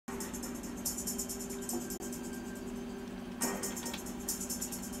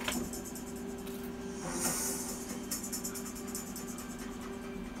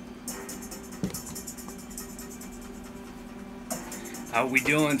How we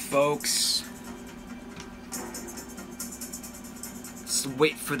doing, folks? Let's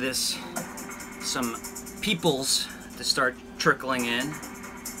wait for some peoples to start trickling in.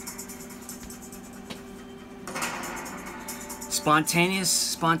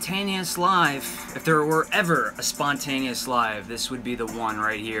 Spontaneous live. If there were ever a spontaneous live, this would be the one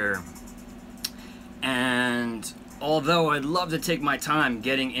right here. And although I'd love to take my time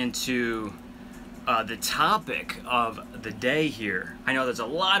getting into the topic of the day here, I know there's a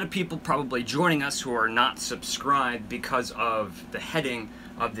lot of people probably joining us who are not subscribed because of the heading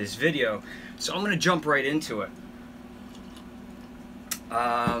of this video, so I'm going to jump right into it.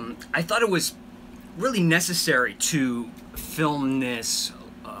 I thought it was really necessary to film this,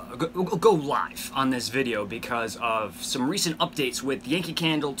 go live on this video because of some recent updates with Yankee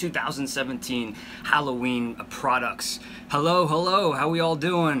Candle 2017 Halloween products. Hello, how we all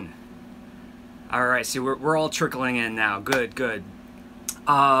doing? Alright, see, we're all trickling in now. Good.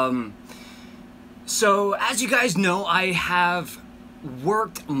 So, as you guys know, I have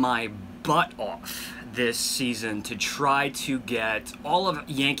worked my butt off this season to try to get all of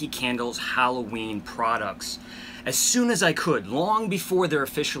Yankee Candle's Halloween products as soon as I could, long before they're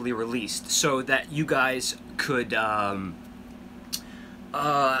officially released, so that you guys could, you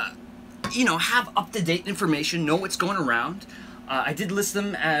know, have up-to-date information, know what's going around. I did list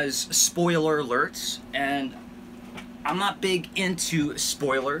them as spoiler alerts, and I'm not big into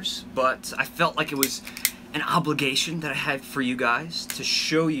spoilers, but I felt like it was an obligation that I had for you guys to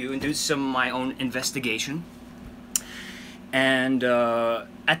show you and do some of my own investigation. And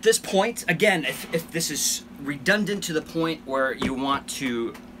at this point, again, if this is redundant to the point where you want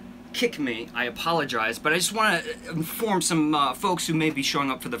to kick me, I apologize, but I just want to inform some folks who may be showing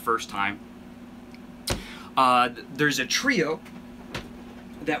up for the first time. There's a trio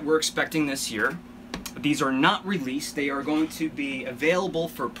that we're expecting this year. These are not released. They are going to be available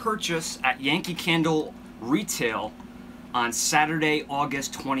for purchase at Yankee Candle Retail on Saturday,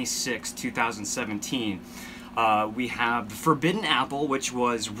 August 26, 2017. We have the Forbidden Apple, which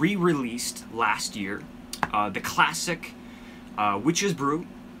was re-released last year, the classic Witch's Brew,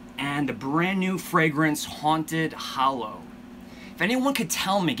 and the brand new fragrance Haunted Hollow. If anyone could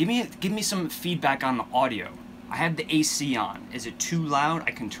tell me, give me some feedback on the audio. I have the AC on. Is it too loud?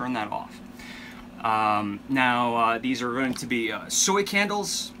 I can turn that off. Now, these are going to be soy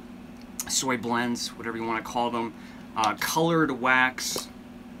candles, soy blends, whatever you want to call them, colored wax.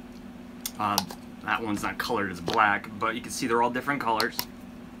 That one's not colored, it's black, but you can see they're all different colors.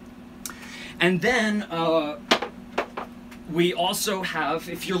 And then, we also have,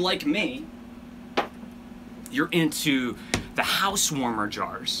 if you're like me, you're into the house warmer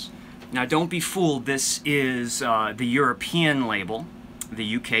jars. Now, don't be fooled, this is the European label,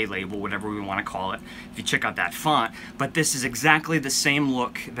 the UK label, whatever we want to call it, if you check out that font. But this is exactly the same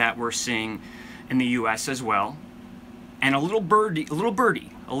look that we're seeing in the US as well. And a little birdie,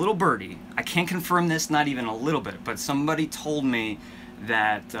 I can't confirm this, not even a little bit, but somebody told me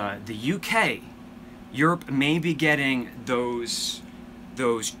that the UK, Europe may be getting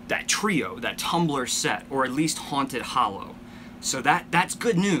that trio, that tumbler set, or at least Haunted Hollow. So that's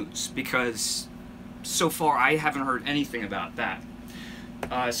good news, because so far I haven't heard anything about that.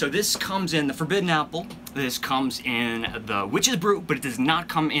 So this comes in the Forbidden Apple, this comes in the Witch's Brew, but it does not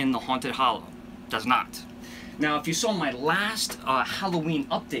come in the Haunted Hollow. Does not. Now, if you saw my last Halloween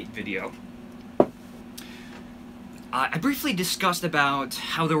update video, I briefly discussed about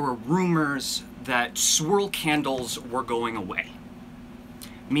how there were rumors that swirl candles were going away.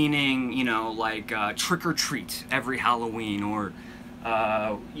 Meaning, you know, like trick or treat every Halloween, or,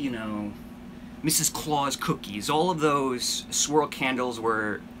 you know, Mrs. Claus cookies. All of those swirl candles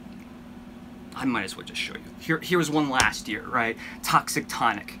were, I might as well just show you. Here was one last year, right? Toxic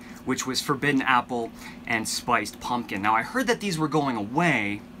Tonic, which was Forbidden Apple and Spiced Pumpkin. Now, I heard that these were going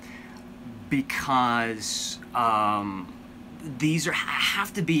away because these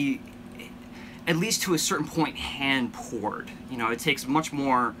have to be, at least to a certain point, hand poured. You know, it takes much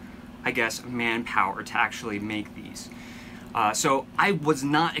more, I guess, manpower to actually make these. So I was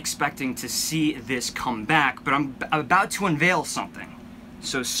not expecting to see this come back, but I'm about to unveil something.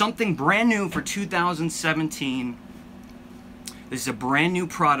 So something brand new for 2017. This is a brand new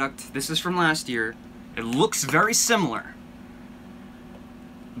product. This is from last year. It looks very similar.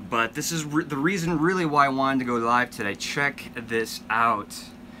 But this is the reason really why I wanted to go live today. Check this out.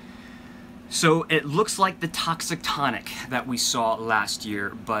 So it looks like the Toxic Tonic that we saw last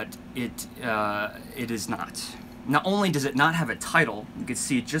year, but it is not. Not only does it not have a title, you can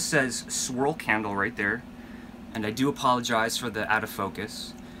see it just says Swirl Candle right there, and I do apologize for the out of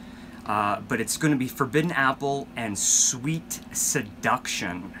focus. But it's going to be Forbidden Apple and Sweet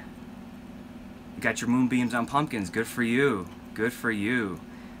Seduction. You got your moonbeams on pumpkins. Good for you. Good for you.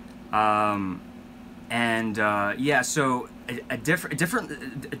 Yeah, so a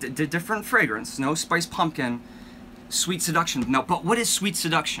different fragrance. No spice pumpkin. Sweet Seduction. No, but what is Sweet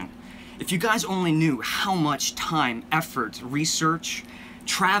Seduction? If you guys only knew how much time, effort, research,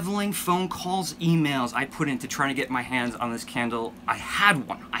 traveling, phone calls, emails I put into trying to get my hands on this candle. I had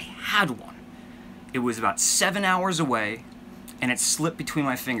one. It was about 7 hours away, and it slipped between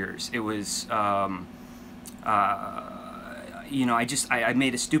my fingers. It was, you know, I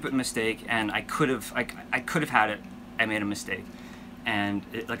made a stupid mistake, and I could have had it. I made a mistake, and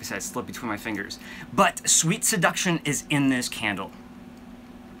like I said, it slipped between my fingers. But Sweet Seduction is in this candle.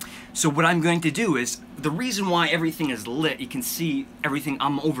 So what I'm going to do is, the reason why everything is lit, you can see everything,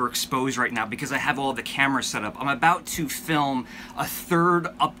 I'm overexposed right now because I have all the cameras set up. I'm about to film a third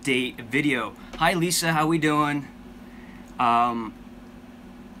update video. Hi Lisa, how we doing? I'm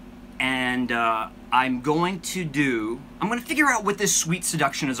going to figure out what this Sweet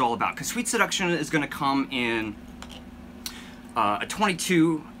Seduction is all about, because Sweet Seduction is going to come in a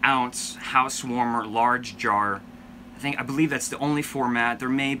 22-ounce house warmer large jar. I believe that's the only format. There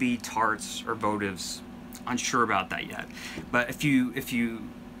may be tarts or votives. Unsure about that yet. But if you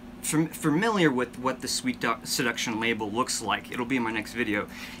familiar with what the Sweet Seduction label looks like, it'll be in my next video.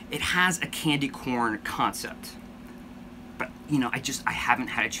 It has a candy corn concept. But you know, I haven't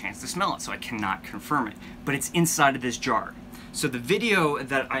had a chance to smell it, so I cannot confirm it. But it's inside of this jar. So the video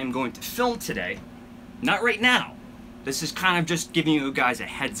that I'm going to film today, not right now. This is kind of just giving you guys a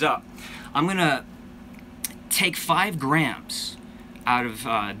heads up. I'm gonna take 5 grams out of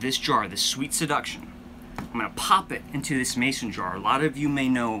this jar, this Sweet Seduction. I'm going to pop it into this mason jar. A lot of you may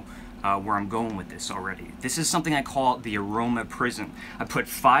know where I'm going with this already. This is something I call the aroma prison. I put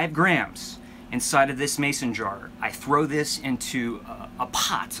 5 grams inside of this mason jar. I throw this into a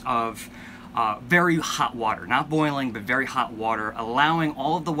pot of very hot water, not boiling, but very hot water, allowing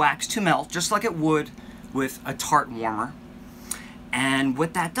all of the wax to melt, just like it would with a tart warmer. And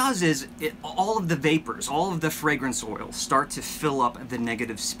what that does is, all of the vapors, all of the fragrance oils start to fill up the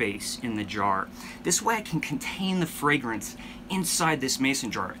negative space in the jar. This way I can contain the fragrance inside this mason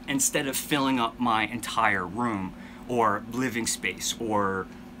jar instead of filling up my entire room or living space or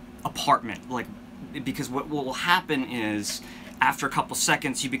apartment. Because what will happen is, after a couple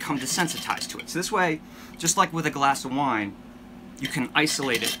seconds, you become desensitized to it. So this way, just like with a glass of wine, you can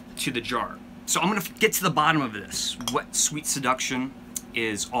isolate it to the jar. So I'm going to get to the bottom of this, what Sweet Seduction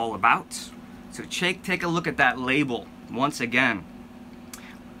is all about. So take a look at that label once again.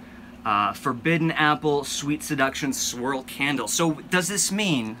 Forbidden Apple Sweet Seduction Swirl Candle. So does this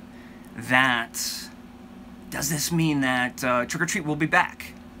mean that Trick or Treat will be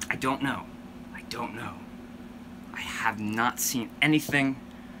back? I don't know. I have not seen anything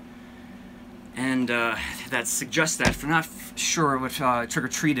and that suggests that. If you're not sure what Trick or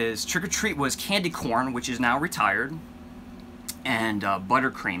Treat is, Trick or Treat was candy corn, which is now retired, and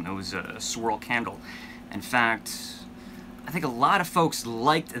buttercream. It was a swirl candle. In fact, I think a lot of folks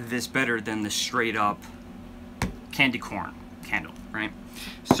liked this better than the straight up candy corn candle, right?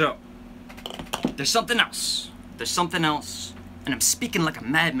 So there's something else. And I'm speaking like a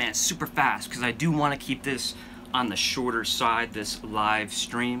madman super fast because I do want to keep this on the shorter side, this live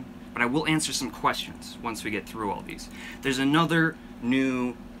stream. But I will answer some questions once we get through all these. There's another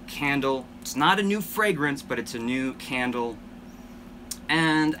new candle. It's not a new fragrance, but it's a new candle.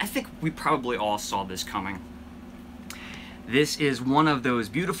 And I think we probably all saw this coming. This is one of those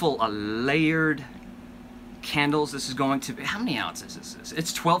beautiful layered candles. This is going to be, how many ounces is this?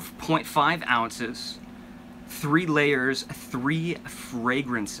 It's 12.5 ounces, 3 layers, 3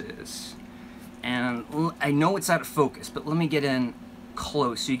 fragrances. And I know it's out of focus, but let me get in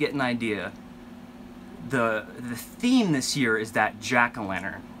close so you get an idea. The theme this year is that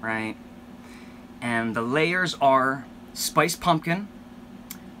jack-o'-lantern, right? And the layers are spice pumpkin,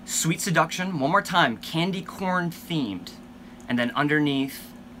 Sweet Seduction, one more time, candy corn themed, and then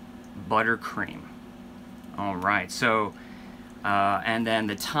underneath buttercream. All right, so and then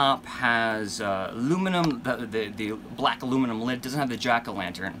the top has aluminum, the black aluminum lid. Doesn't have the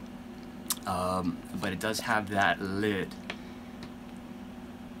jack-o'-lantern, but it does have that lid.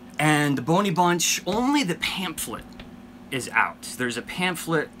 And the Boney Bunch, only the pamphlet is out. There's a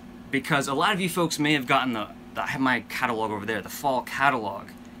pamphlet because a lot of you folks may have gotten I have my catalog over there, the fall catalog.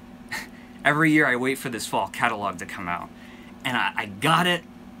 Every year I wait for this fall catalog to come out. And I got it.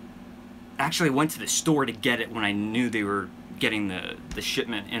 Actually, I went to the store to get it when I knew they were getting the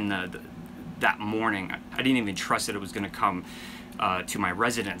shipment in that morning. I didn't even trust that it was going to come to my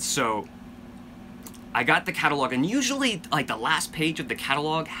residence. So I got the catalog, and usually like the last page of the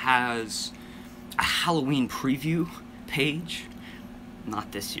catalog has a Halloween preview page.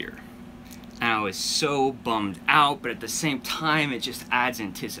 Not this year. And I was so bummed out, but at the same time, it just adds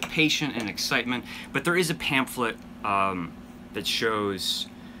anticipation and excitement. But there is a pamphlet that shows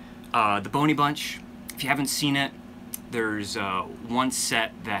the Boney Bunch. If you haven't seen it, there's one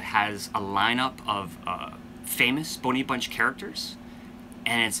set that has a lineup of famous Boney Bunch characters.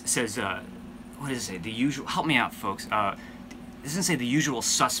 And it says, what does it say? The usual, help me out, folks. It doesn't say the usual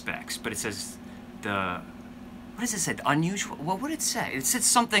suspects, but it says the, what does it say? The unusual, what would it say? It said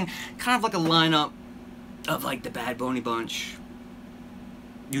something kind of like a lineup of like the Bad Boney Bunch,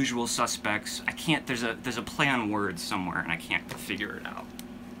 usual suspects. I can't, there's a play on words somewhere and I can't figure it out.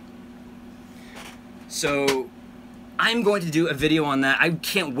 So I'm going to do a video on that. I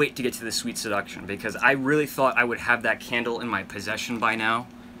can't wait to get to the Sweet Seduction because I really thought I would have that candle in my possession by now.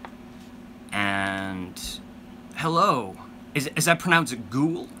 And hello, is that pronounced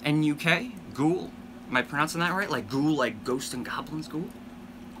ghoul in UK? Ghoul? Am I pronouncing that right? Like ghoul, like ghosts and goblins ghoul?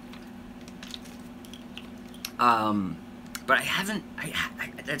 But I haven't,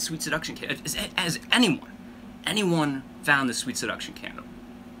 that Sweet Seduction candle, has anyone found the Sweet Seduction candle?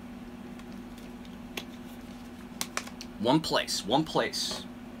 One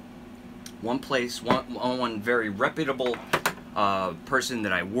very reputable person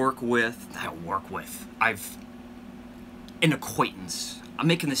that I work with, an acquaintance. I'm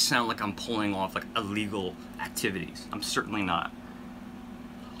making this sound like I'm pulling off like illegal activities. I'm certainly not.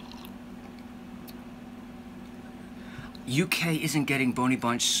 UK isn't getting Boney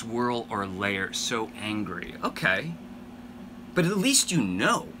Bunch, swirl, or layer. So angry. Okay. But at least you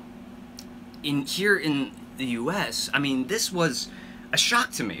know. Here in the US, I mean, this was a shock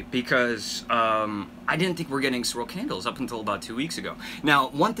to me because I didn't think we're getting swirl candles up until about 2 weeks ago. Now,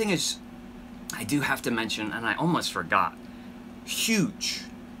 one thing is, I do have to mention, and I almost forgot, huge,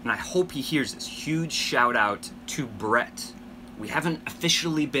 and I hope he hears this, huge shout out to Brett. We haven't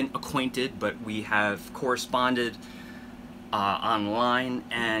officially been acquainted, but we have corresponded online,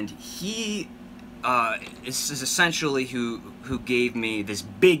 and he is essentially who gave me this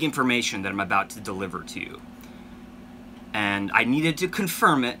big information that I'm about to deliver to you. And I needed to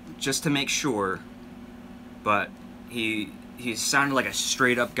confirm it just to make sure, but he sounded like a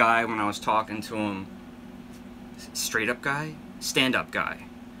straight up guy when I was talking to him. Straight up guy? Stand up guy.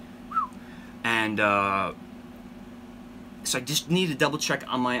 And so I just needed to double check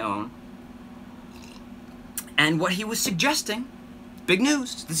on my own. And what he was suggesting, big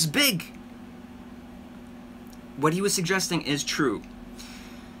news, this is big. What he was suggesting is true.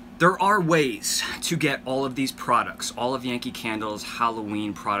 There are ways to get all of these products, all of Yankee Candle's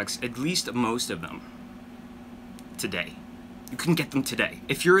Halloween products, at least most of them, today. You can get them today.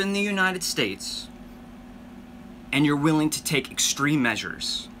 If you're in the United States and you're willing to take extreme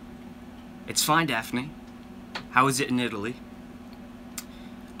measures, it's fine, Daphne. How is it in Italy?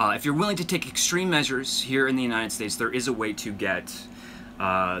 If you're willing to take extreme measures here in the United States, there is a way to get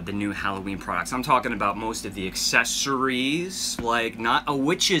the new Halloween products. I'm talking about most of the accessories, like not a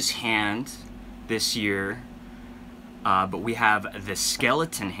witch's hand this year, but we have the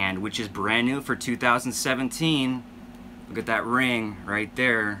skeleton hand, which is brand new for 2017. Look at that ring right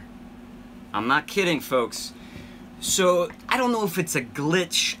there. I'm not kidding, folks. So I don't know if it's a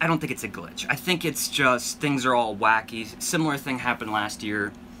glitch. I don't think it's a glitch. I think it's just things are all wacky. Similar thing happened last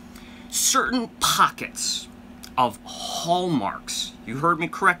year. Certain pockets of hallmarks, you heard me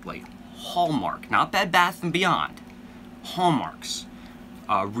correctly, Hallmark, not Bed Bath & Beyond, hallmarks,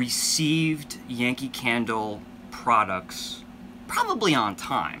 received Yankee Candle products probably on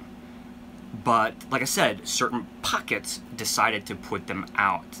time. But like I said, certain pockets decided to put them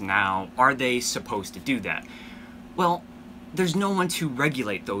out. Now, are they supposed to do that? Well, there's no one to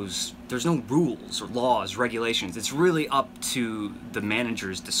regulate those. There's no rules or laws, regulations. It's really up to the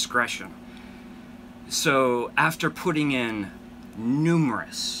manager's discretion. So after putting in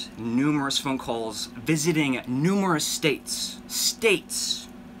numerous phone calls, visiting numerous states,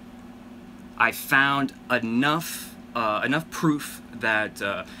 I found enough proof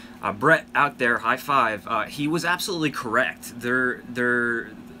that Brett out there, high five, he was absolutely correct.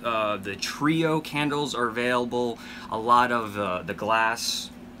 The trio candles are available. A lot of the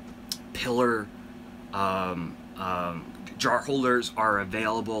glass pillar jar holders are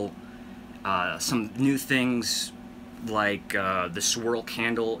available. Some new things like the swirl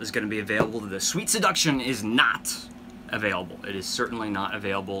candle is going to be available. The Sweet Seduction is not available. It is certainly not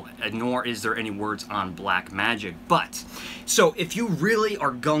available, nor is there any words on Black Magic. But, so if you really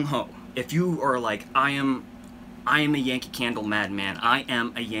are gung-ho, if you are like, I am I am a Yankee Candle madman. I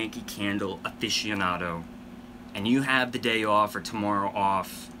am a Yankee Candle aficionado. And you have the day off or tomorrow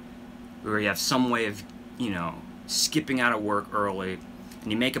off, or you have some way of, you know, skipping out of work early,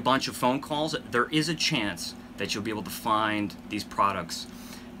 and you make a bunch of phone calls, there is a chance that you'll be able to find these products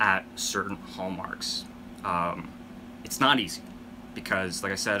at certain hallmarks. It's not easy because,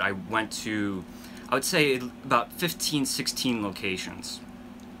 like I said, I went to, I would say, about 15, 16 locations.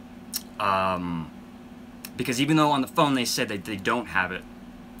 Because even though on the phone they said that they don't have it,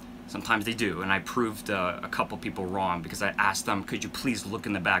 sometimes they do, and I proved a couple people wrong because I asked them, could you please look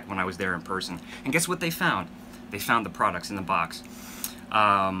in the back when I was there in person? And guess what they found? They found the products in the box.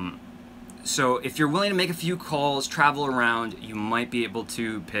 So if you're willing to make a few calls, travel around, you might be able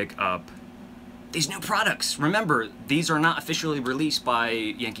to pick up these new products. Remember, these are not officially released by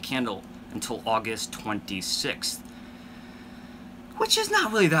Yankee Candle until August 26th. Which is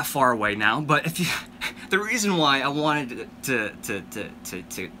not really that far away now, but if you, the reason why I wanted to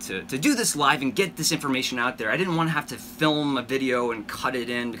do this live and get this information out there, I didn't want to have to film a video and cut it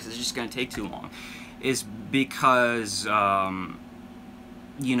in because it's just going to take too long, is because,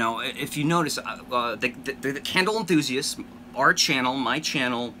 you know, if you notice, the Candle Enthusiast, our channel, my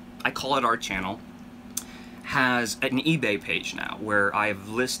channel, I call it our channel, has an eBay page now where I've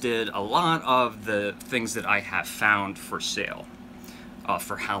listed a lot of the things that I have found for sale.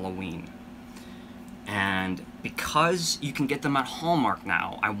 For Halloween. And because you can get them at Hallmark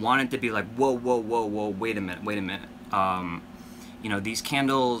now, I wanted to be like, whoa, whoa, whoa, whoa, wait a minute, wait a minute. You know, these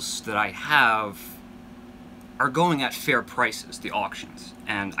candles that I have are going at fair prices, the auctions,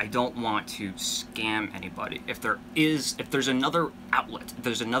 and I don't want to scam anybody. If there's another outlet, if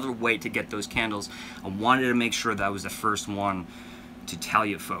there's another way to get those candles, I wanted to make sure that I was the first one to tell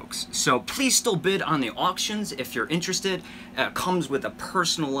you folks. So please still bid on the auctions if you're interested. It comes with a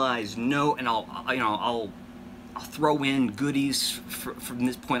personalized note, and I'll throw in goodies from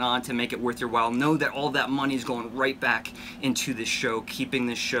this point on to make it worth your while. Know that all that money is going right back into this show, keeping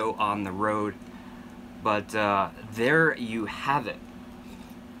this show on the road. But there you have it.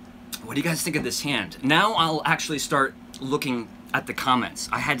 What do you guys think of this hand? Now I'll actually start looking at the comments.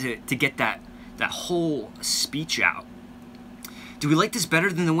 I had to get that whole speech out. Do we like this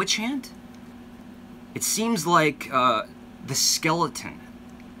better than the witch hand? It seems like the skeleton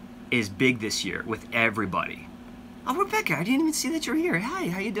is big this year with everybody. Oh, Rebecca, I didn't even see that you're here. Hi,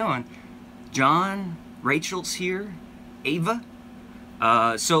 how you doing? John, Rachel's here, Ava.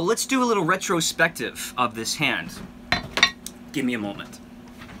 So let's do a little retrospective of this hand. Give me a moment.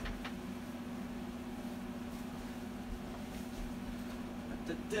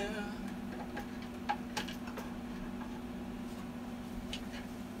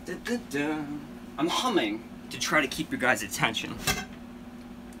 I'm humming to try to keep your guys' attention.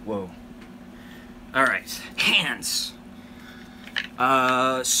 Whoa. Alright, hands.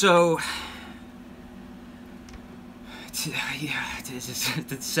 So... yeah,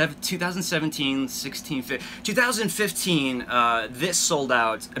 2017, 16, 2015, this sold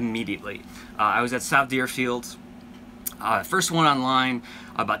out immediately. I was at South Deerfield. First one online,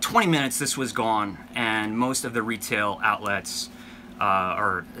 about 20 minutes this was gone, and most of the retail outlets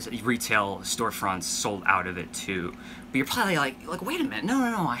or retail storefronts sold out of it too. But you're probably like, wait a minute, no,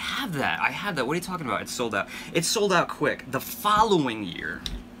 I have that. What are you talking about? It's sold out. It's sold out quick. The following year,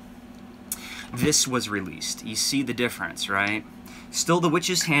 this was released. You see the difference, right? Still the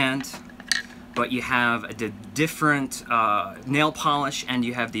witch's hand, but you have the different nail polish, and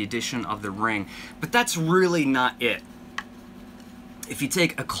you have the addition of the ring. But that's really not it. If you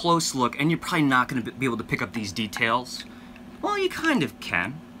take a close look, and you're probably not going to be able to pick up these details, well, you kind of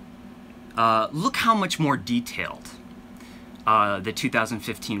can. Look how much more detailed the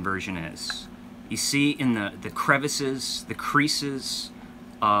 2015 version is. You see in the crevices, the creases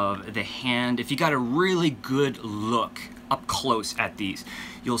of the hand. If you got a really good look up close at these,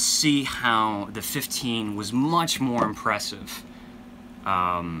 you'll see how the 15 was much more impressive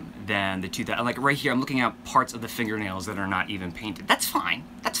than the 2000. Like right here, I'm looking at parts of the fingernails that are not even painted. That's fine.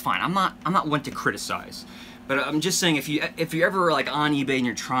 That's fine. I'm not one to criticize. But I'm just saying, if you're ever like on eBay and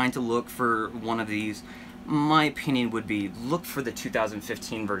you're trying to look for one of these, my opinion would be look for the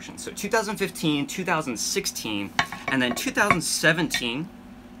 2015 version. So 2015, 2016, and then 2017.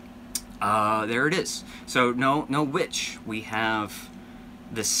 There it is. So no witch. We have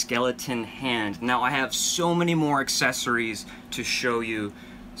the skeleton hand. Now I have so many more accessories to show you.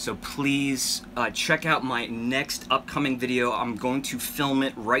 So please check out my next upcoming video. I'm going to film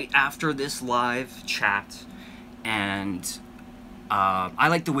it right after this live chat. And I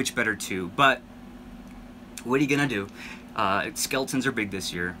like the witch better too, but what are you gonna do? Skeletons are big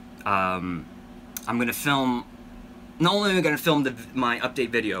this year. I'm gonna film not only am I going to film my update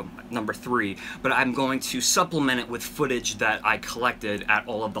video, number 3, but I'm going to supplement it with footage that I collected at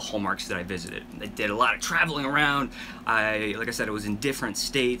all of the hallmarks that I visited. I did a lot of traveling around. Like I said, it was in different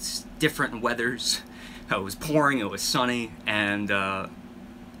states, different weathers. It was pouring, it was sunny, and I'll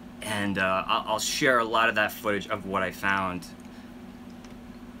share a lot of that footage of what I found.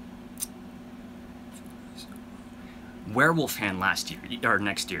 Werewolf hand last year, or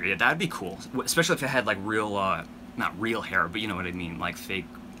next year, yeah, that'd be cool. Especially if it had like real, not real hair, but you know what I mean, like fake,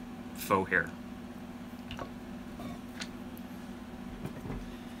 faux hair.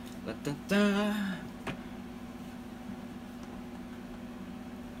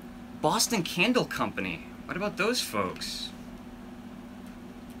 Boston Candle Company. What about those folks?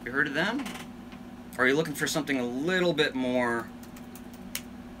 You heard of them? Or are you looking for something a little bit more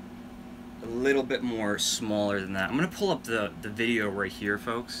smaller than that? I'm gonna pull up the video right here,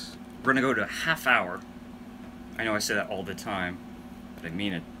 folks. We're gonna go to a half hour. I know I say that all the time, but I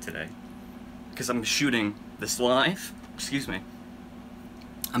mean it today. Because I'm shooting this live, excuse me.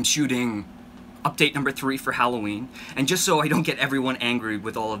 I'm shooting update number 3 for Halloween, and just so I don't get everyone angry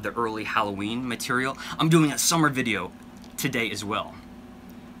with all of the early Halloween material, I'm doing a summer video today as well.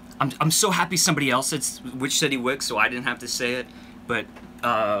 I'm so happy somebody else said Witch City Wicks, so I didn't have to say it, but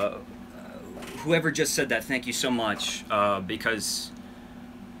whoever just said that, thank you so much, because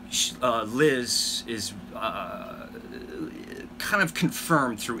Liz is kind of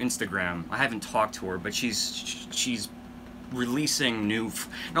confirmed through Instagram. I haven't talked to her, but she's releasing new,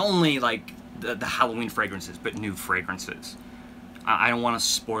 not only like the Halloween fragrances, but new fragrances. I don't want to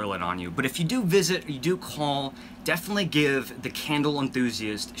spoil it on you, but if you do visit, you do call, definitely give the Candle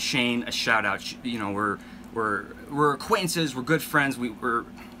Enthusiast, Shane, a shout out. You know, we're acquaintances, we're good friends. We're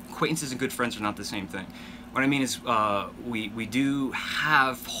acquaintances and good friends are not the same thing. What I mean is, we do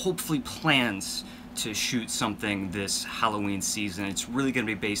have hopefully plans to shoot something this Halloween season. It's really going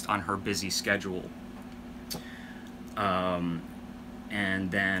to be based on her busy schedule. And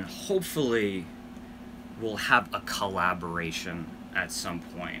then hopefully we'll have a collaboration at some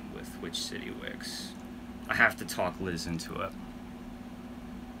point with Witch City Wicks. I have to talk Liz into it.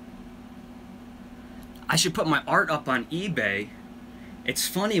 I should put my art up on eBay. It's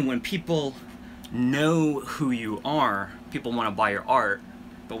funny when people know who you are, people want to buy your art,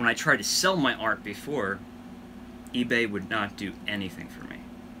 but when I tried to sell my art before, eBay would not do anything for me.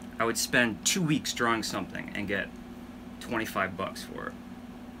 I would spend 2 weeks drawing something and get 25 bucks for it.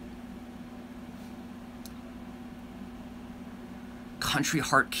 Country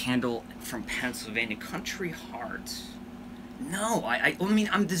Heart candle from Pennsylvania. Country Heart. No, I mean,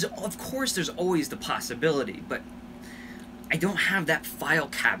 of course there's always the possibility, but I don't have that file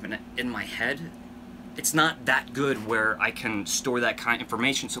cabinet in my head. It's not that good where I can store that kind of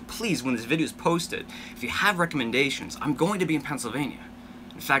information. So please, when this video is posted, if you have recommendations, I'm going to be in Pennsylvania.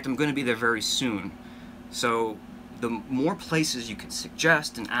 In fact, I'm going to be there very soon. So the more places you can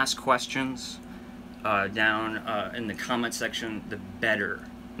suggest and ask questions down in the comment section, the better.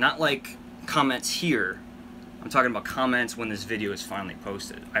 Not like comments here. I'm talking about comments when this video is finally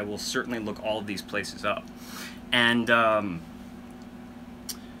posted. I will certainly look all of these places up. And and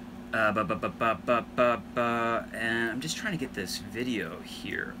I'm just trying to get this video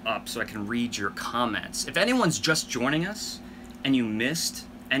here up so I can read your comments. If anyone's just joining us and you missed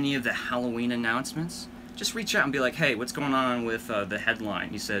any of the Halloween announcements, just reach out and be like, hey, what's going on with the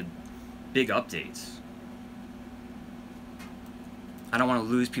headline? You said big updates. I don't want to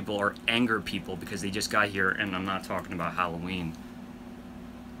lose people or anger people because they just got here and I'm not talking about Halloween.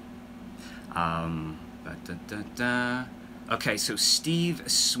 Okay, so Steve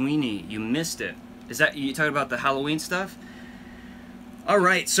Sweeney, you missed it. Is that, you talking about the Halloween stuff?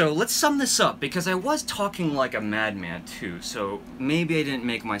 Alright, so let's sum this up, because I was talking like a madman too, so maybe I didn't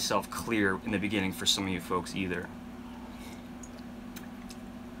make myself clear in the beginning for some of you folks either.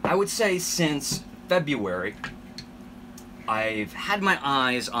 I would say since February, I've had my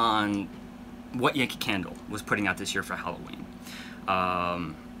eyes on what Yankee Candle was putting out this year for Halloween.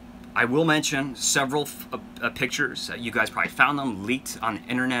 I will mention several pictures. You guys probably found them leaked on the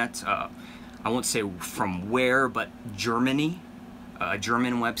internet. I won't say from where, but Germany, a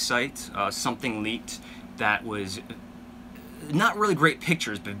German website, something leaked that was not really great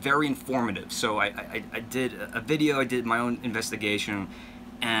pictures, but very informative. So I did a video, I did my own investigation,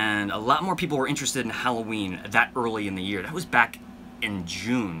 and a lot more people were interested in Halloween that early in the year. That was back in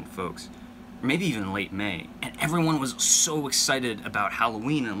June, folks. Maybe even late May, and everyone was so excited about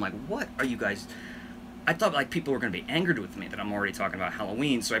Halloween, and I'm like, what are you guys? I thought like people were going to be angered with me that I'm already talking about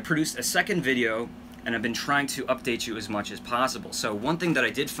Halloween, so I produced a second video, and I've been trying to update you as much as possible. So one thing that I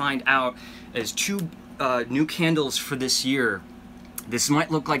did find out is two new candles for this year. This might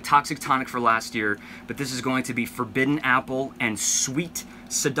look like Toxic Tonic for last year, but this is going to be Forbidden Apple and Sweet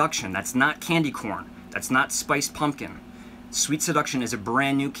Seduction. That's not candy corn. That's not spiced pumpkin. Sweet Seduction is a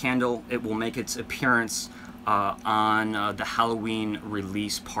brand new candle. It will make its appearance on the Halloween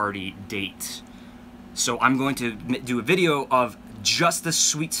release party date. So I'm going to do a video of just the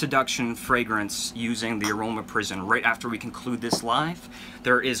Sweet Seduction fragrance using the Aroma Prison right after we conclude this live.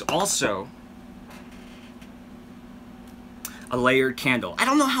 There is also a layered candle. I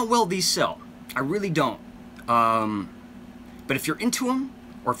don't know how well these sell. I really don't. But if you're into them,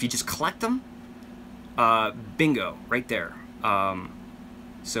 or if you just collect them, bingo, right there.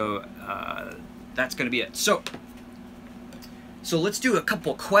 That's gonna be it. So let's do a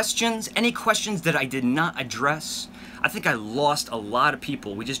couple questions. Any questions that I did not address? I think I lost a lot of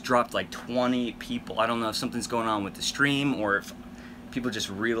people. We just dropped like 20 people. I don't know if something's going on with the stream or if people just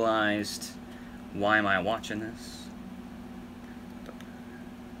realized, why am I watching this?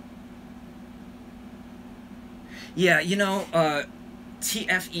 Yeah, you know,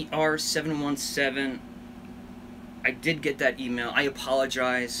 TFER717, I did get that email. I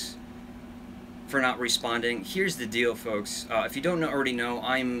apologize for not responding. Here's the deal, folks. If you don't already know,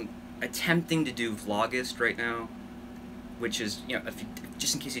 I'm attempting to do Vlogust right now, which is, you know,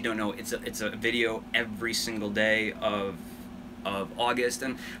 just in case you don't know, it's a video every single day of August.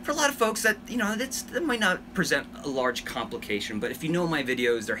 And for a lot of folks, that, you know, that might not present a large complication, but if you know my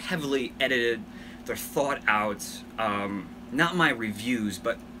videos, they're heavily edited. They're thought out, not my reviews,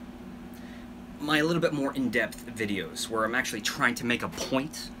 but my a little bit more in-depth videos where I'm actually trying to make a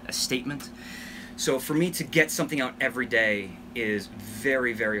point, a statement. So for me to get something out every day is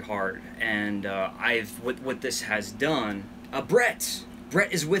very, very hard. And what this has done, Brett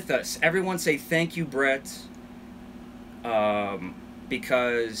is with us. Everyone say thank you, Brett,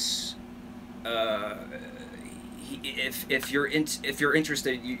 because if you're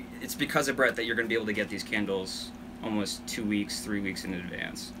interested, it's because of Brett that you're going to be able to get these candles almost 2 weeks, 3 weeks in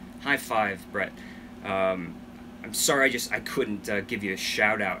advance. High five, Brett. I'm sorry, I couldn't give you a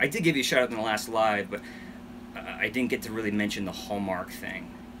shout out. I did give you a shout out in the last live, but I didn't get to really mention the Hallmark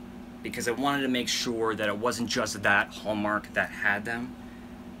thing because I wanted to make sure that it wasn't just that Hallmark that had them,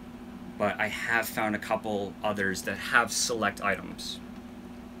 but I have found a couple others that have select items.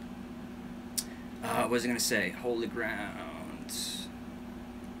 What was I going to say? Holy Ground.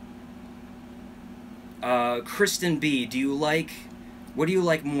 Kristen B, what do you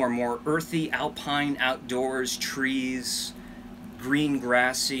like more? More earthy, alpine, outdoors, trees, green,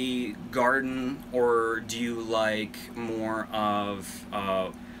 grassy, garden? Or do you like more of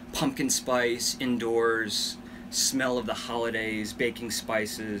pumpkin spice, indoors, smell of the holidays, baking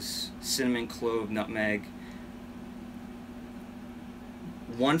spices, cinnamon, clove, nutmeg?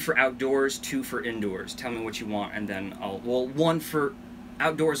 1 for outdoors, 2 for indoors. Tell me what you want, and then well, 1 for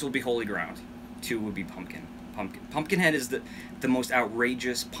outdoors will be Holy Ground, 2 will be Pumpkin. Pumpkinhead is the most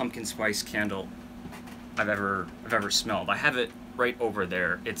outrageous pumpkin spice candle I've ever smelled. I have it right over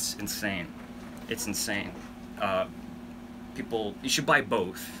there. It's insane. It's insane. You should buy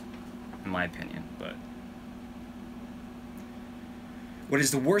both, in my opinion. But what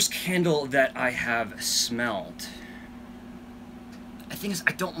is the worst candle that I have smelled? The thing is,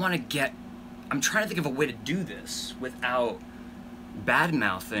 I don't want to get... I'm trying to think of a way to do this without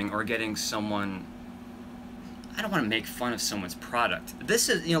bad-mouthing or getting someone... I don't want to make fun of someone's product. This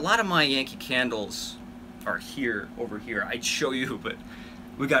is, you know, a lot of my Yankee candles are over here. I'd show you, but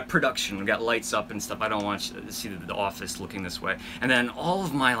we got production, we got lights up and stuff. I don't want you to see the office looking this way. And then all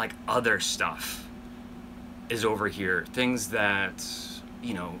of my, like, other stuff is over here. Things that,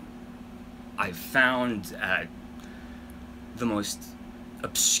 you know, I've found at the most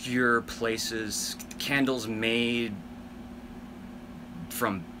obscure places, candles made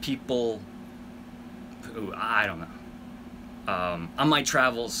from people who, I don't know. On my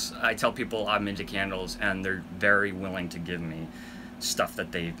travels, I tell people I'm into candles, and they're very willing to give me stuff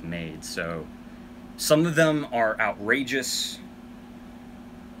that they've made. So some of them are outrageous,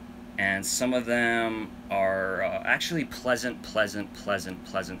 and some of them are actually pleasant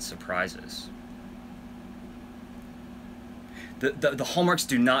surprises. The Hallmarks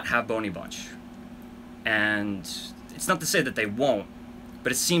do not have Boney Bunch, and it's not to say that they won't,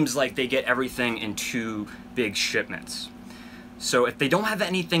 but it seems like they get everything in 2 big shipments. So if they don't have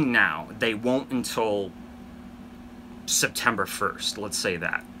anything now, they won't until September 1st, let's say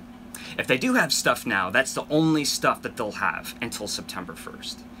that. If they do have stuff now, that's the only stuff that they'll have until September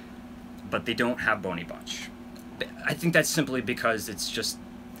 1st. But they don't have Boney Bunch. I think that's simply because it's just,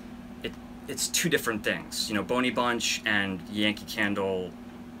 it's 2 different things. You know, Boney Bunch and Yankee Candle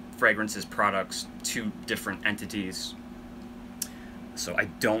fragrances, products, two different entities. So I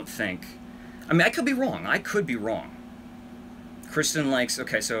don't think, I mean, I could be wrong. I could be wrong. Kristen likes,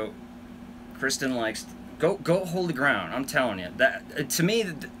 okay, so Kristen likes, go Holy Ground. I'm telling you, that to me,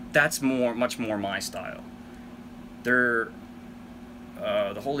 that's much more my style. The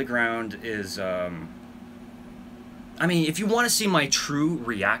Holy Ground is, I mean, if you want to see my true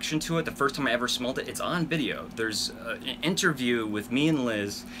reaction to it, the first time I ever smelled it, it's on video. There's an interview with me and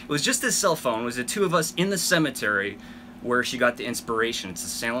Liz. It was just this cell phone. It was the two of us in the cemetery where she got the inspiration. It's the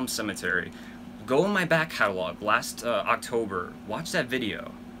Salem Cemetery. Go in my back catalog last October. Watch that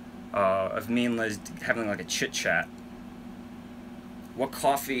video of me and Liz having like a chit chat. What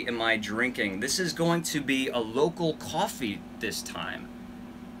coffee am I drinking? This is going to be a local coffee this time.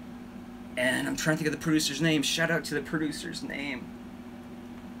 And I'm trying to think of the producer's name. Shout out to the producer's name.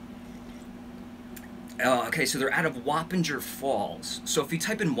 Okay, so they're out of Wappinger Falls. So if you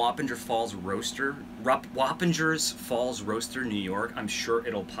type in Wappinger Falls Roaster, Wappinger's Falls Roaster, New York, I'm sure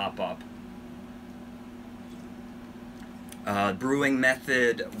it'll pop up. Brewing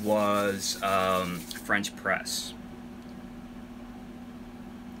method was French press.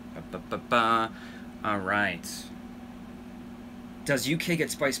 All right. Does UK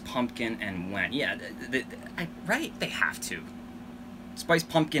get spiced pumpkin, and when? Yeah, right? They have to. Spiced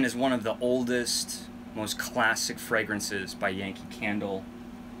pumpkin is one of the oldest, most classic fragrances by Yankee Candle.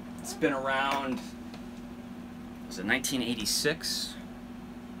 It's been around, was it 1986?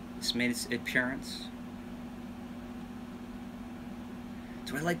 This made its appearance.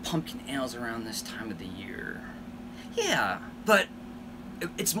 Do I like pumpkin ales around this time of the year? Yeah, but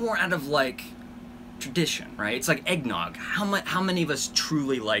it's more out of like tradition, right? It's like eggnog. How many of us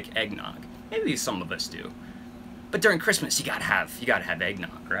truly like eggnog? Maybe some of us do. But during Christmas, you gotta have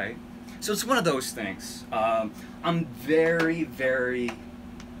eggnog, right? So it's one of those things. I'm very, very.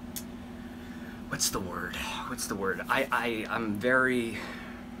 What's the word? I'm very.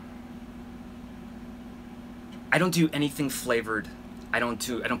 I don't do anything flavored. I don't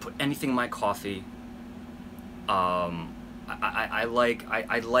put anything in my coffee. I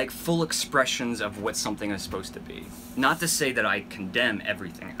like full expressions of what something is supposed to be. Not to say that I condemn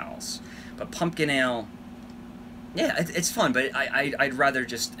everything else, but pumpkin ale, yeah, it's fun. But I'd rather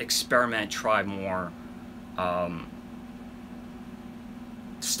just experiment, try more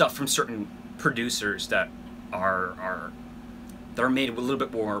stuff from certain producers that are made a little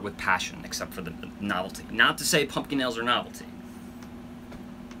bit more with passion, except for the novelty. Not to say pumpkin ales are novelty.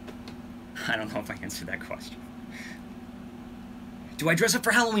 I don't know if I answered that question. Do I dress up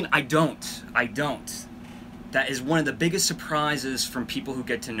for Halloween? I don't. That is one of the biggest surprises from people who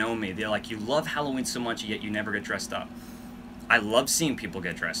get to know me. They're like, you love Halloween so much, yet you never get dressed up. I love seeing people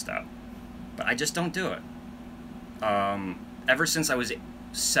get dressed up, but I just don't do it. Ever since I was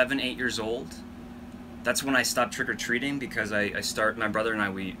 7, 8 years old, that's when I stopped trick-or-treating, because my brother and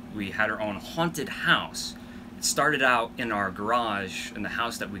I, we had our own haunted house. It started out in our garage in the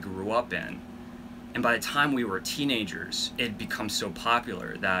house that we grew up in. And by the time we were teenagers, it had become so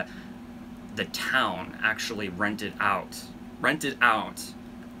popular that the town actually rented out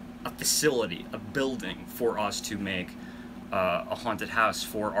a facility, a building for us to make a haunted house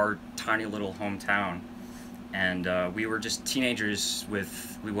for our tiny little hometown. And we were just teenagers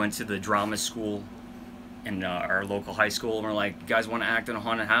we went to the drama school in our local high school, and we're like, you guys want to act in a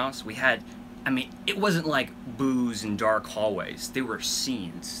haunted house? We had, I mean, it wasn't like booze and dark hallways. They were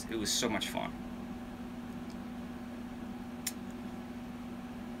scenes. It was so much fun.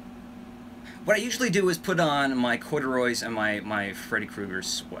 What I usually do is put on my corduroys and my Freddy Krueger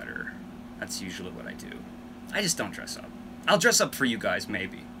sweater. That's usually what I do. I just don't dress up. I'll dress up for you guys,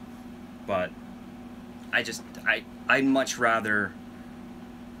 maybe. But I'd much rather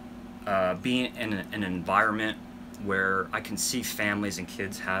be in an environment where I can see families and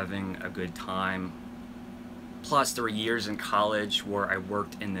kids having a good time. Plus, there were years in college where I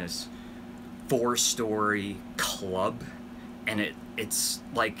worked in this 4-story club, and it's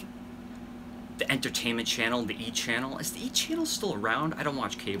like the entertainment channel, the E channel. Is the E channel still around? I don't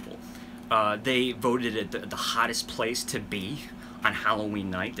watch cable. They voted it the hottest place to be on Halloween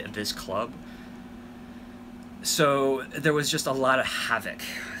night at this club. So there was just a lot of havoc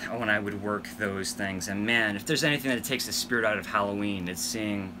when I would work those things. And man, if there's anything that takes the spirit out of Halloween, it's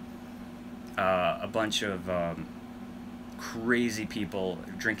seeing a bunch of crazy people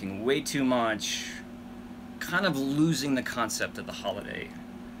drinking way too much, kind of losing the concept of the holiday.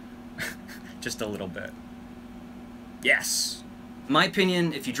 Just a little bit. Yes. In my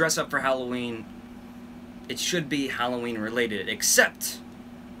opinion, if you dress up for Halloween, it should be Halloween related, except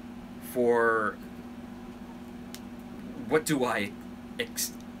for what do I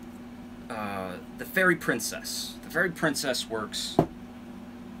the Fairy Princess. The Fairy Princess works.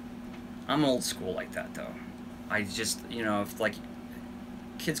 I'm old school like that, though. I just, you know, if, like,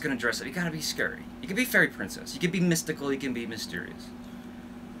 kid's gonna dress up, you gotta be scary. You can be Fairy Princess. You can be mystical, you can be mysterious.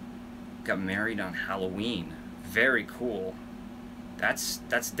 Got married on Halloween. Very cool. That's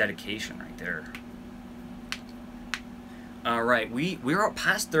dedication right there. Alright, we're up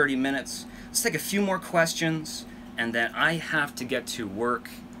past 30 minutes. Let's take a few more questions, and then I have to get to work.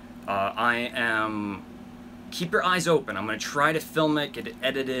 Keep your eyes open. I'm going to try to film it, get it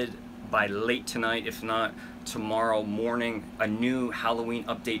edited by late tonight, if not tomorrow morning. A new Halloween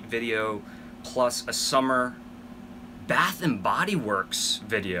update video, plus a summer Bath and Body Works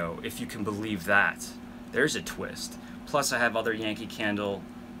video, if you can believe that. There's a twist. Plus I have other Yankee Candle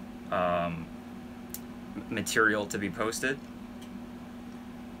material to be posted.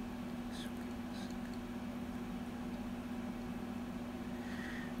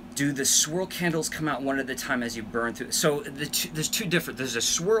 Do the swirl candles come out one at a time as you burn through? So there's two different, there's a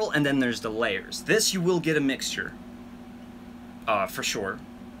swirl and then there's the layers. This you will get a mixture, for sure.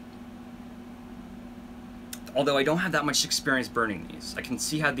 Although I don't have that much experience burning these. I can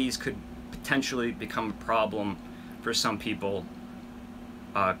see how these could potentially become a problem for some people,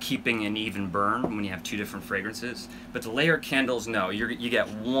 keeping an even burn when you have two different fragrances. But the layer candles, no, you get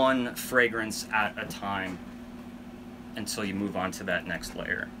one fragrance at a time until you move on to that next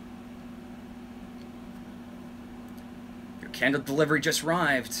layer. Your candle delivery just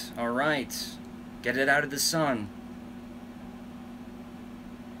arrived. All right, get it out of the sun.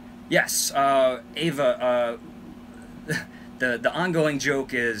 Yes, Ava, the ongoing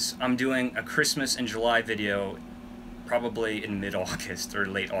joke is I'm doing a Christmas in July video probably in mid-August or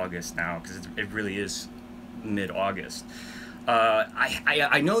late August now, because it really is mid-August.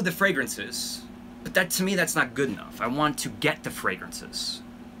 I know the fragrances, but that, to me, that's not good enough. I want to get the fragrances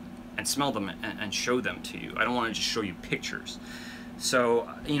and smell them and show them to you. I don't want to just show you pictures. So,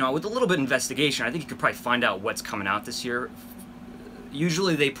 you know, with a little bit of investigation, I think you could probably find out what's coming out this year.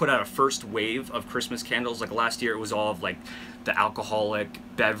 Usually they put out a first wave of Christmas candles. Like last year it was all of like the alcoholic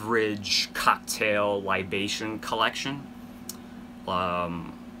beverage cocktail libation collection.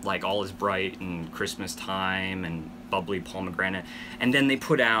 Like All Is Bright and Christmas Time and Bubbly Pomegranate. And then they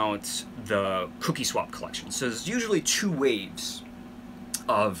put out the Cookie Swap collection. So there's usually 2 waves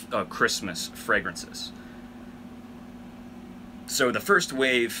of Christmas fragrances. So the first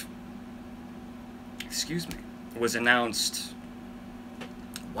wave, excuse me, was announced a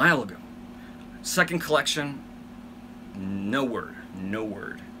while ago. Second collection, no word, no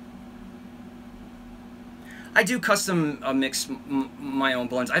word. I do custom mix my own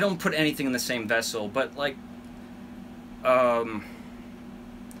blends. I don't put anything in the same vessel, but like,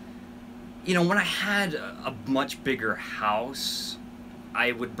 you know, when I had a much bigger house,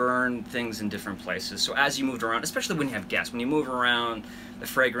 I would burn things in different places. So as you moved around, especially when you have guests, when you move around, the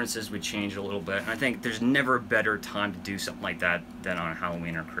fragrances would change a little bit. And I think there's never a better time to do something like that than on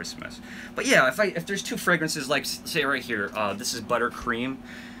Halloween or Christmas. But yeah, if there's 2 fragrances, like say right here, this is buttercream.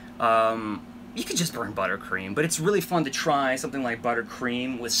 You could just burn buttercream, but it's really fun to try something like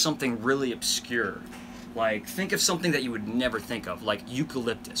buttercream with something really obscure. Like, think of something that you would never think of, like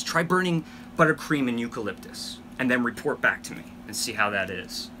eucalyptus. Try burning buttercream and eucalyptus, and then report back to me and see how that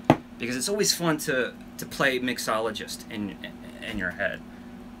is. Because it's always fun to play mixologist in your head.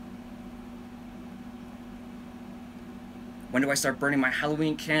 When do I start burning my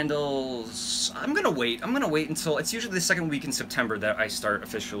Halloween candles? I'm gonna wait. I'm gonna wait until, it's usually the 2nd week in September that I start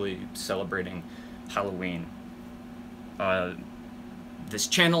officially celebrating Halloween. This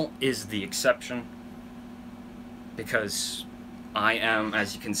channel is the exception, because I am,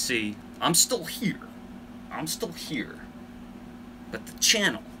 as you can see, I'm still here. I'm still here. But the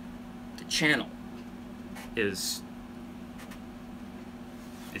channel is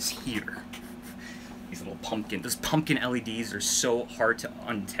here. These little those pumpkin LEDs are so hard to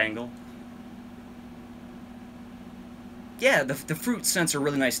untangle. Yeah, the fruit scents are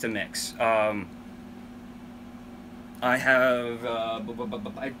really nice to mix. I have,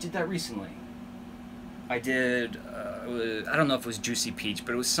 I did that recently. I did, I don't know if it was Juicy Peach,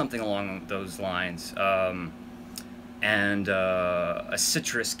 but it was something along those lines. And a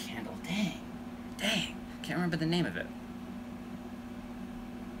citrus candle. Dang, can't remember the name of it.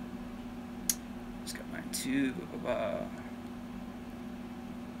 Just got my 2.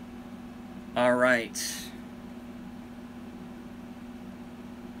 All right.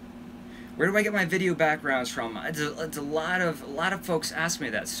 Where do I get my video backgrounds from? It's a lot of folks ask me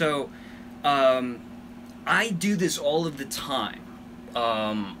that. So, I do this all of the time.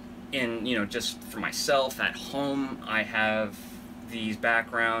 You know, just for myself at home, I have these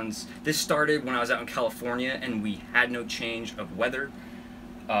backgrounds. This started when I was out in California and we had no change of weather.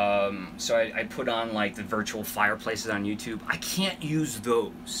 So I put on like the virtual fireplaces on YouTube. I can't use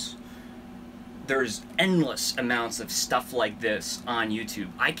those. There's endless amounts of stuff like this on YouTube.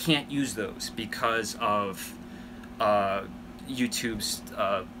 I can't use those because of YouTube's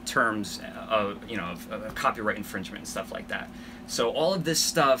terms of, you know, of copyright infringement and stuff like that. So all of this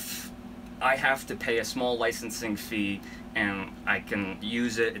stuff, I have to pay a small licensing fee, and I can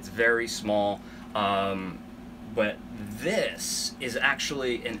use it. It's very small, but this is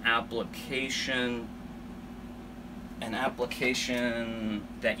actually an application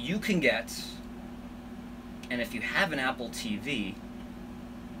that you can get, and if you have an Apple TV,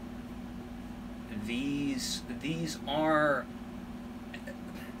 these are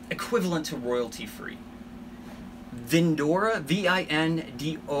equivalent to royalty-free. Vindora, V-I-N-D-O-R-A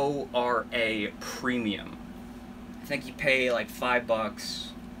Premium. I think you pay like $5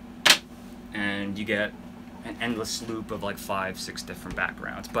 and you get an endless loop of like 5-6 different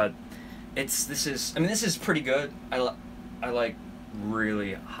backgrounds. But this is pretty good. I like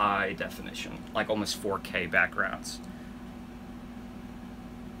really high definition, like almost 4K backgrounds.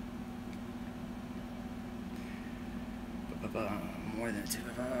 More than 2.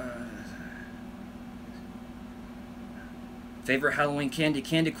 Favorite Halloween candy,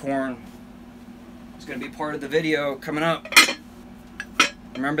 candy corn. It's going to be part of the video coming up.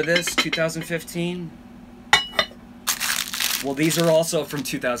 Remember this, 2015? Well, these are also from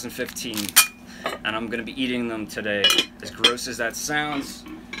 2015, and I'm going to be eating them today. As gross as that sounds,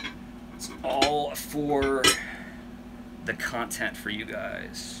 it's all for the content for you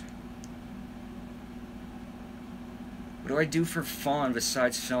guys. What do I do for fun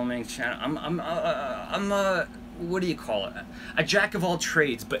besides filming channel? I'm what do you call it? A jack of all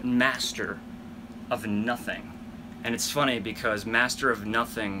trades, but master of nothing. And it's funny because Master of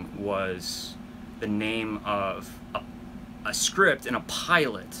Nothing was the name of a script and a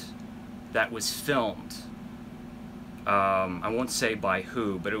pilot that was filmed. I won't say by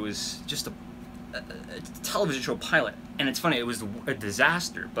who, but it was just a television show pilot. And it's funny, it was a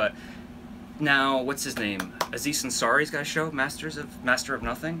disaster, but now, what's his name? Aziz Ansari's got a show, Master of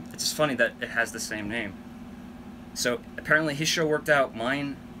Nothing. It's just funny that it has the same name. So apparently his show worked out,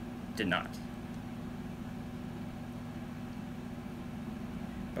 mine did not.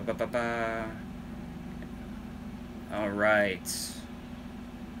 Alright.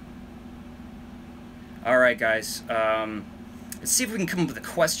 Alright guys, let's see if we can come up with a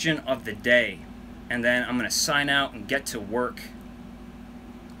question of the day. And then I'm going to sign out and get to work.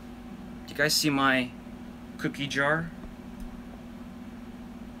 Do you guys see my cookie jar?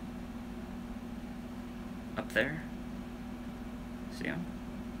 Up there? See him?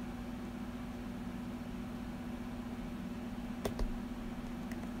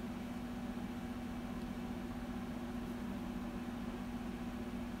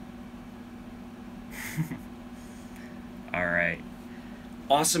 Alright.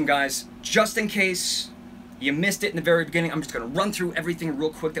 Awesome, guys. Just in case you missed it in the very beginning, I'm just going to run through everything real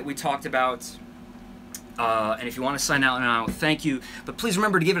quick that we talked about. And if you want to sign out now, thank you. But please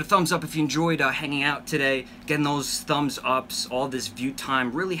remember to give it a thumbs up if you enjoyed hanging out today. Getting those thumbs ups, all this view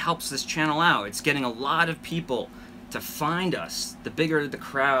time really helps this channel out. It's getting a lot of people to find us. The bigger the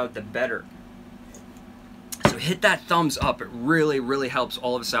crowd, the better. So hit that thumbs up. It really, really helps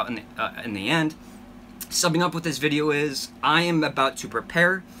all of us out in the end. Summing up what this video is, I am about to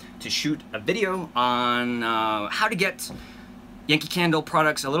prepare to shoot a video on how to get Yankee Candle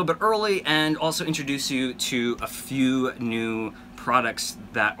products a little bit early, and also introduce you to a few new products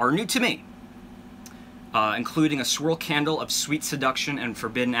that are new to me, including a swirl candle of Sweet Seduction and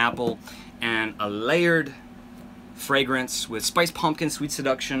Forbidden Apple, and a layered fragrance with Spiced Pumpkin, Sweet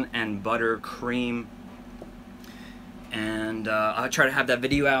Seduction, and Buttercream. And I'll try to have that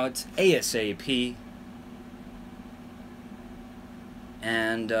video out ASAP.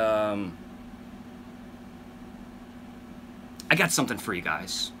 And I got something for you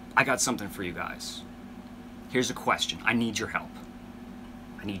guys. Here's a question. I need your help.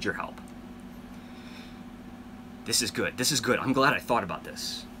 This is good. I'm glad I thought about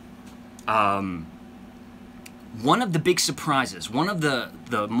this. One of the big surprises, one of the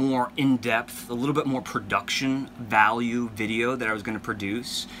more in-depth, a little bit more production value video that I was going to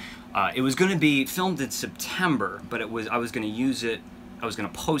produce, it was going to be filmed in September, but I was going to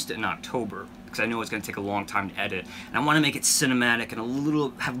post it in October, because I know it's going to take a long time to edit, and I want to make it cinematic and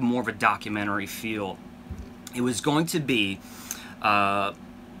have more of a documentary feel. It was going to be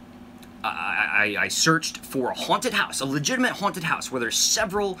I searched for a haunted house, a legitimate haunted house, where there's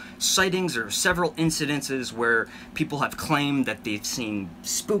several sightings or several incidences where people have claimed that they've seen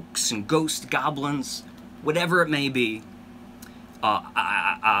spooks and ghosts, goblins, whatever it may be.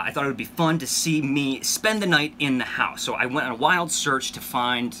 I thought it would be fun to see me spend the night in the house. So I went on a wild search to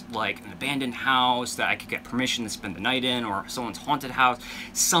find like an abandoned house that I could get permission to spend the night in, or someone's haunted house,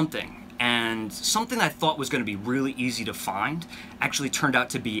 something. And something that I thought was going to be really easy to find actually turned out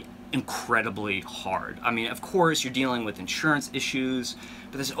to be incredibly hard. I mean, of course, you're dealing with insurance issues,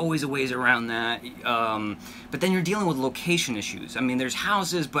 but there's always a ways around that. But then you're dealing with location issues. I mean, there's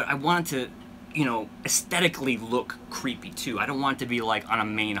houses, but I wanted to, you know, aesthetically look creepy too. I don't want it to be like on a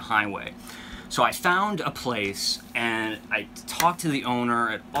main highway. So I found a place and I talked to the owner.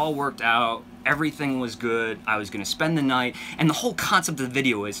 It all worked out. Everything was good. I was going to spend the night. And the whole concept of the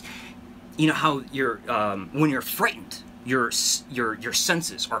video is, you know how you're when you're frightened, your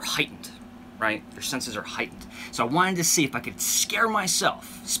senses are heightened, right? Your senses are heightened. So I wanted to see if I could scare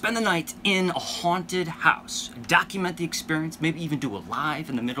myself, spend the night in a haunted house, document the experience, maybe even do a live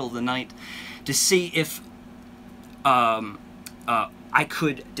in the middle of the night, to see if I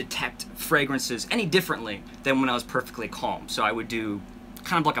could detect fragrances any differently than when I was perfectly calm. So I would do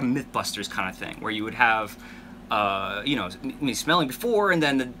kind of like a Mythbusters kind of thing, where you would have you know, me smelling before and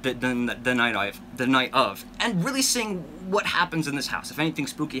then the night of, and really seeing what happens in this house. If anything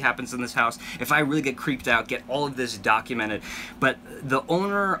spooky happens in this house, if I really get creeped out, get all of this documented. But the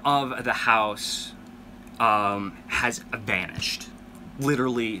owner of the house has vanished,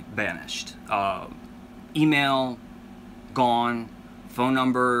 literally vanished. Email gone, phone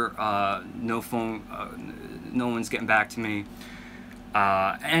number no phone, no one's getting back to me.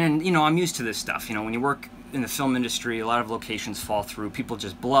 And you know, I'm used to this stuff. You know, when you work in the film industry, a lot of locations fall through. People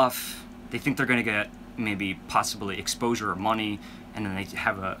just bluff. They think they're going to get maybe possibly exposure or money, and then they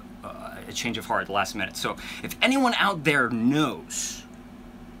have a change of heart at the last minute. So if anyone out there knows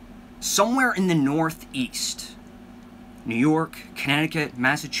somewhere in the Northeast, New York, Connecticut,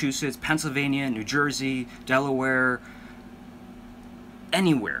 Massachusetts, Pennsylvania, New Jersey, Delaware,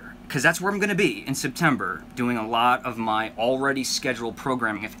 anywhere, because that's where I'm going to be in September, doing a lot of my already scheduled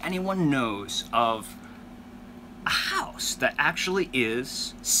programming. If anyone knows of a house that actually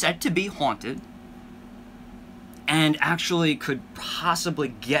is said to be haunted and actually could possibly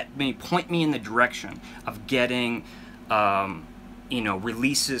get me, point me in the direction of getting, you know,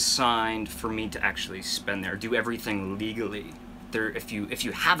 releases signed for me to actually spend there, do everything legally. There, if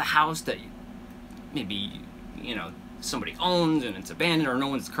you have a house that maybe, you know, somebody owns and it's abandoned or no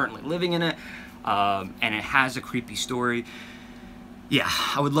one's currently living in it, and it has a creepy story, yeah,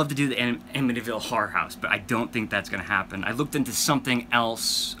 I would love to do the Amityville Horror House, but I don't think that's going to happen. I looked into something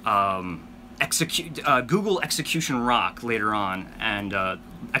else, Google Execution Rock later on, and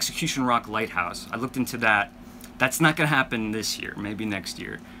Execution Rock Lighthouse. I looked into that. That's not going to happen this year, maybe next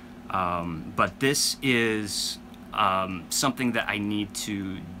year. But this is something that I need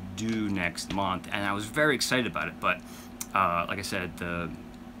to do next month, and I was very excited about it, but like I said,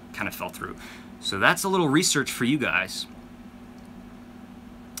 kind of fell through. So that's a little research for you guys,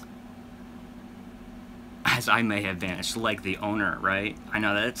 as I may have vanished like the owner, right? I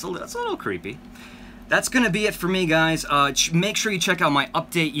know that's a little creepy. That's gonna be it for me, guys. Make sure you check out my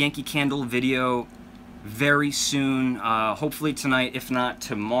update Yankee Candle video very soon, hopefully tonight, if not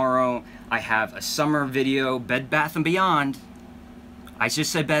tomorrow. I have a summer video, Bed Bath & Beyond. I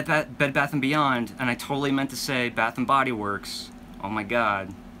just said Bed Bath & Beyond, and I totally meant to say Bath & Body Works. Oh my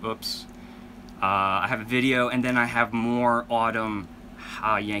god, oops. I have a video, and then I have more autumn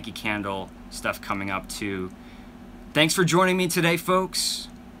Yankee Candle stuff coming up too. Thanks for joining me today, folks.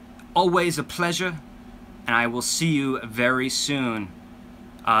 Always a pleasure, and I will see you very soon.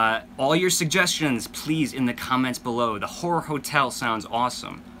 All your suggestions, please, in the comments below. The Horror Hotel sounds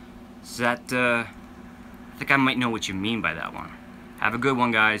awesome. Is that, I think I might know what you mean by that one. Have a good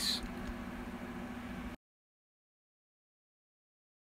one, guys.